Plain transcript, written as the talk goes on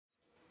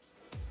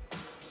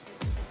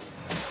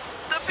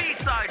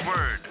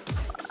word.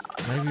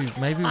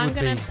 Maybe I'm would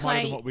going be to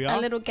play what we a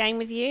are. little game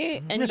with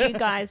you, and you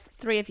guys,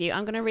 3 of you,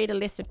 I'm going to read a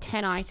list of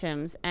 10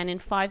 items, and in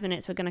 5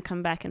 minutes we're going to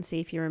come back and see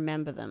if you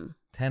remember them.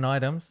 10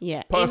 items.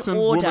 Yeah, Person, in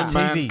order. woman,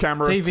 man,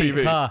 camera,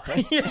 TV. car.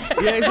 Yeah,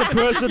 it's a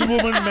person,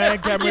 woman, man,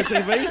 camera,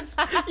 TV.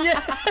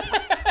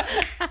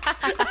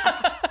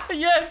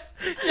 Yes.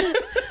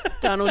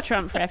 Donald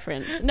Trump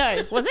reference.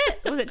 No, was it?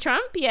 Was it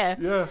Trump? Yeah.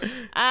 Yeah.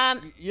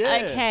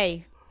 Yeah.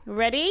 Okay,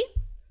 ready?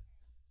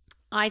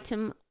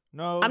 Item.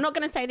 No. I'm not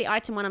going to say the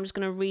item one. I'm just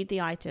going to read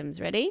the items.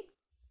 Ready?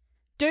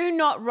 Do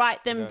not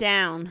write them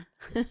down.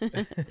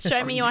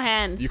 Show me your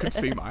hands. You can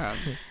see my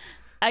hands.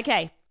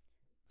 Okay.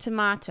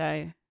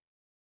 Tomato.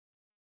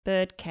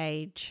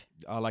 Birdcage.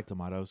 I like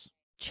tomatoes.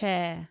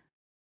 Chair.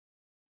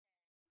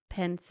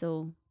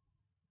 Pencil.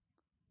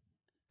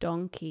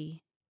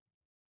 Donkey.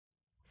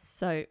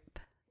 Soap.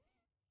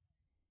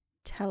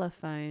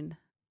 Telephone.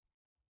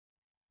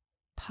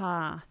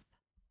 Path.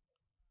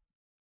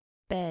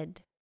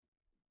 Bed.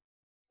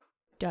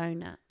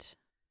 Donut.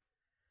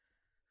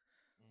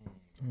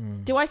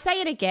 Do I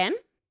say it again?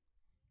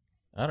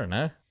 I don't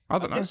know. I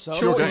don't know. guess so.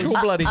 It's your It's game.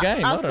 your bloody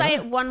game. I'll I don't say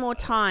know. it one more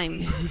time.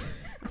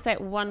 I'll say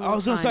it one more time. I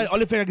was going to say,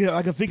 only thing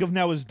I can think of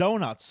now is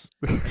donuts.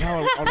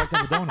 Now I'd like to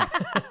have a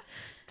donut.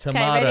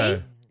 Tomato.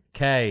 ready?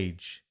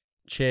 Cage.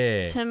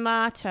 Chair.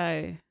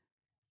 Tomato.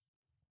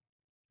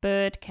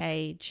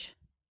 Birdcage.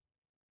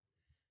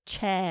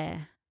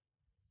 Chair.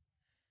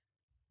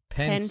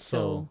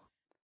 Pencil.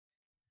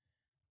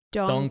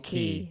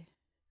 Donkey.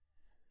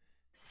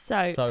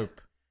 Soap.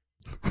 Soap.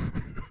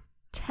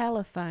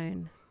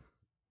 Telephone.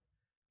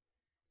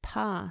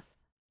 Path.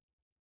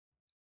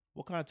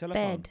 What kind of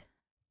telephone? Bed.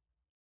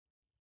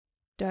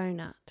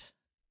 Donut.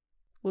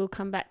 We'll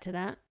come back to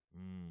that.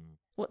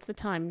 What's the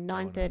time?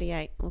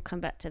 9:38. We'll come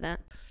back to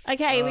that.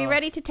 Okay, are we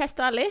ready to test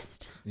our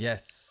list?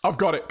 Yes. I've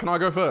got it. Can I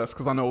go first?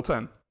 Because I know all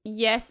 10.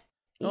 Yes.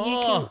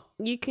 Oh.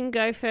 You can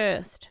go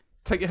first.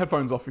 Take your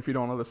headphones off if you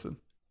don't want to listen.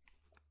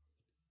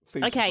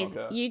 Seems Okay, just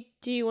like,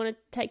 do you want to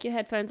take your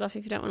headphones off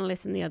if you don't want to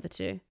listen to the other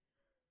two?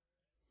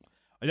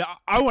 Yeah,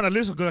 I want to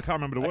listen because I can't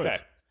remember the words. Okay.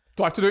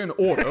 Do I have to do it in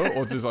order,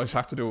 or do I just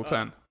have to do all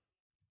 10?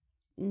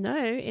 No,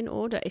 in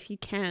order if you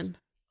can.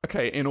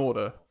 Okay, in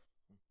order.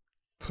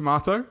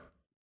 Tomato.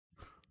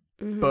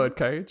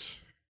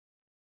 Birdcage.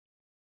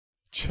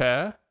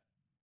 Chair.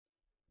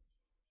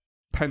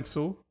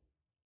 Pencil.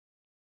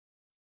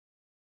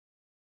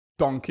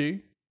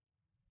 Donkey.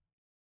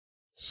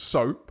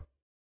 Soap.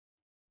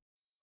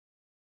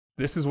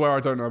 This is where I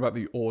don't know about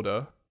the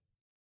order.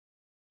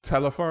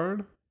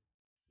 Telephone.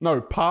 No,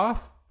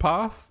 path.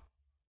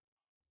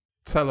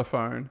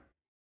 Telephone.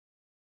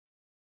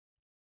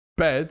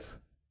 Bed.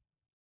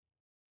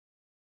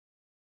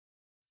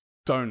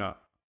 Donut.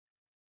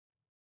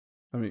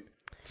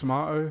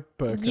 Tomato,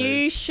 birdcage.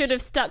 You should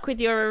have stuck with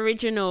your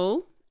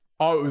original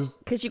Oh, it was.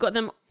 because you got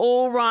them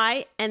all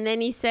right, and then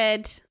he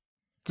said,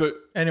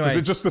 Anyway, was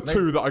it just the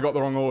two that I got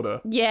the wrong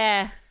order?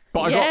 "Yeah,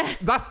 But yeah, I got.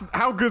 That's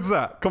how good's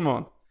that? Come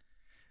on.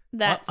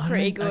 that's I'm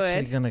pretty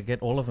actually good." gonna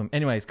get all of them.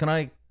 Anyways, can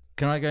I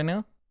go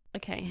now?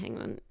 Okay,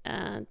 hang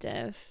on,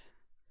 Dev.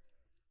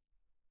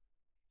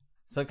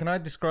 So can I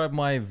describe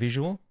my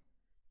visual?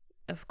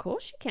 Of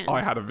course you can.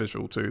 I had a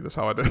visual too. That's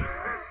how I did.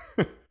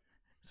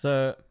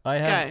 So I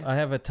Go.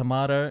 have a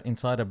tomato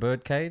inside a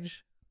bird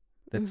cage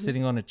that's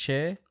sitting on a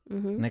chair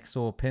next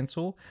to a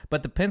pencil,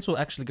 but the pencil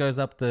actually goes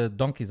up the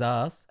donkey's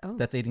ass Oh.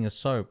 that's eating a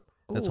soap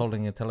that's Ooh.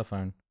 holding a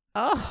telephone.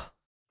 Oh,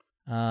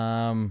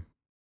 And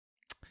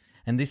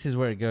this is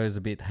where it goes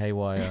a bit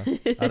haywire.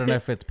 I don't know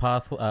if it's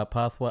path,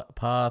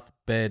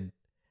 bed,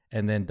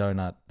 and then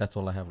donut. That's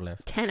all I have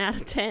left. 10 out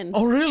of 10.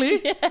 Oh,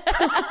 really?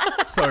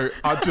 So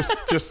I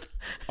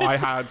I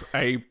had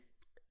a.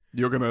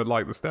 You're gonna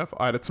like this, Steph.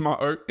 I had a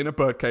tomato in a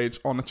birdcage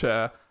on a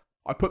chair.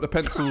 I put the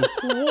pencil.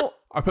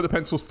 I put the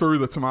pencil through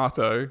the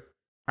tomato,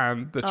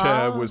 and the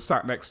chair was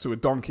sat next to a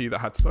donkey that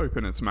had soap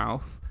in its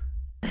mouth,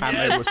 and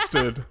they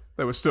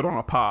were stood on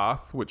a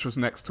path which was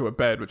next to a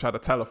bed which had a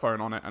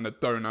telephone on it and a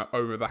donut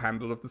over the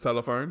handle of the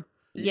telephone.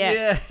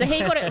 Yeah. So he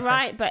got it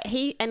right, but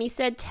he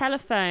said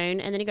telephone,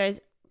 and then he goes,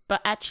 but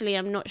actually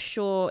I'm not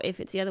sure if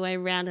it's the other way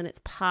around and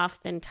it's path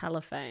then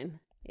telephone.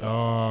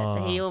 Yeah.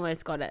 So he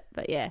almost got it,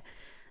 but yeah.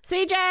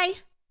 CJ!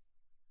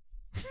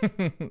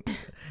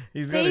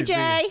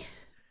 CJ!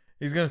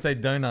 He's going to say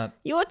donut.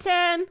 Your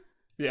turn.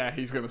 Yeah,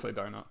 he's gonna say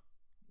donut.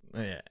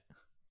 Yeah.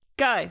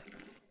 Go.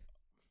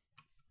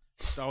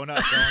 Donut.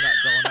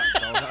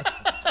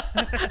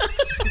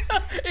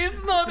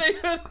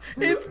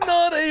 It's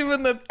not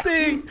even a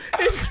thing.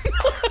 It's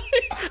not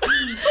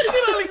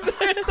even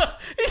Alexander.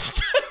 He's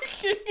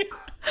joking.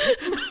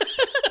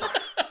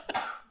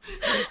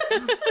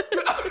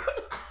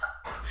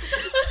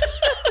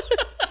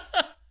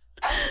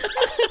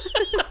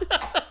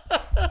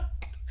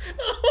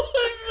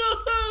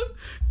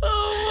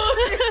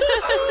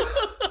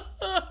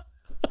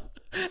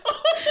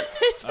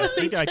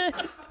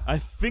 I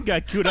think I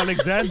killed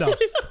Alexander.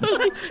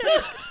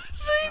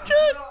 CJ.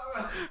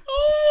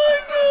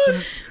 Oh my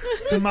god.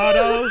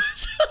 Tomato.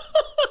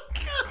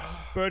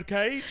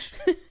 Birdcage.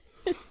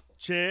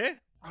 chair,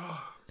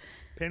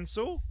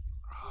 pencil,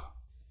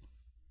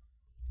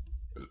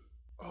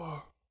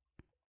 Oh.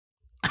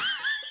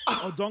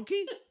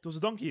 donkey. There was a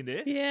donkey in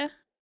there. Yeah.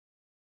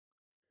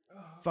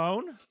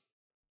 Phone,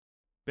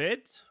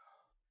 bed.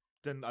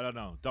 Then I don't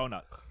know.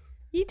 Donut.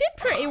 You did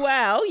pretty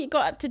well. You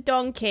got up to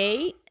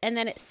donkey, and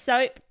then it's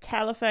soap,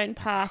 telephone,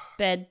 path,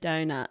 bed,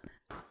 donut.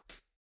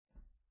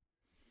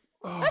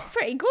 That's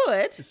pretty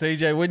good.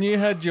 CJ, when you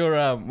had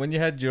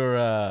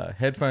your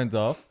headphones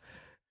off,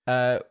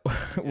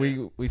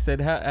 we said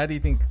how do you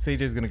think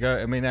CJ's gonna go?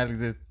 I mean,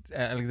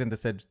 Alexander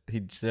said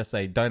he'd just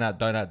say donut,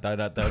 donut,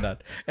 donut, donut,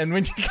 and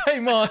when you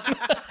came on,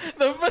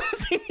 the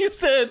first thing you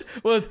said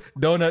was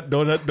donut,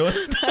 donut,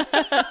 donut.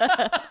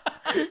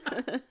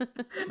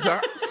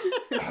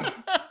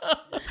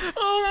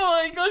 Oh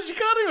my gosh, you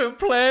can't even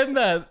plan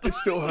that. It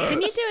still hurts.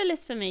 Can you do a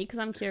list for me? Because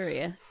I'm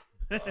curious.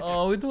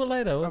 Oh, we'll do it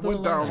later. That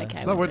went down.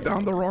 Okay, that we'll went do it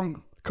down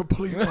the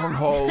complete wrong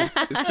hole.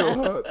 It still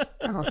hurts,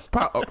 and I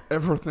spat up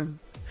everything.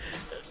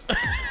 The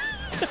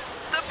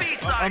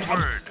B-side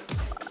word.